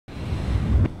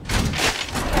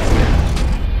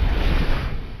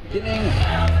Getting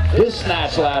his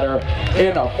snatch ladder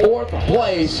in a 4th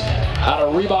place out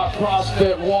of Reebok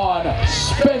CrossFit 1,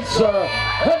 Spencer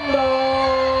Hendel.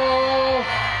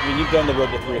 I mean, you've done the road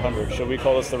to 300. Should we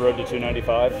call this the road to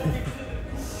 295?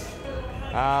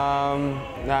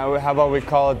 Now, how about we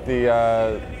call it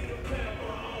the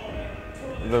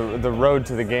road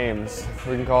to the games?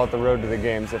 We can call it the road to the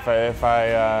games. If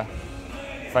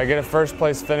I get a 1st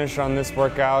place finish on this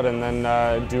workout and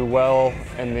then do well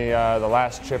in the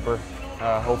last chipper,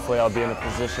 hopefully I'll be in a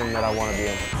position that I want to be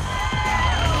in.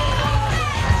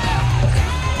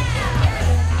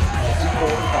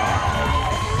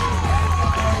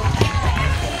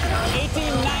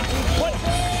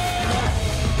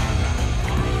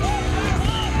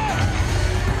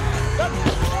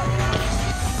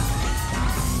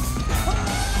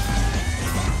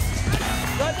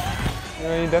 You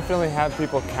know, you definitely have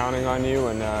people counting on you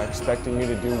and expecting you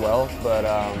to do well, but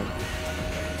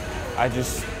I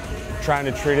just trying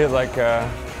to treat it like a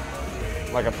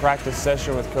practice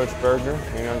session with Coach Berger.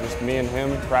 You know, just me and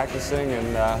him practicing, and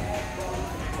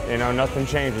you know, nothing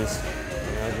changes.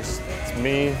 You know, just it's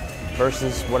me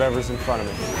versus whatever's in front of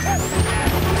me.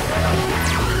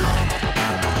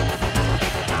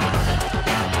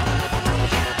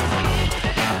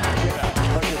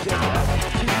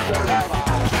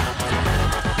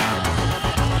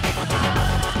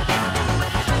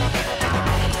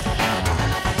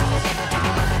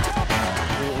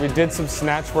 We did some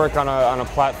snatch work on a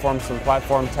platform, some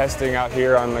platform testing out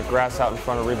here on the grass out in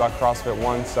front of Reebok CrossFit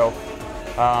 1. So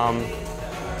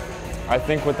I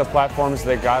think with the platforms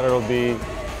they got, it'll be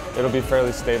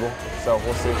fairly stable. So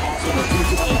we'll see.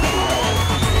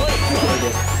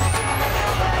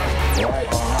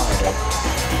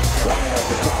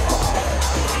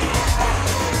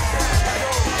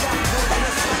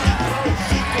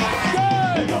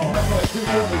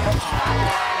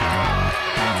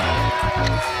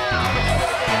 Good.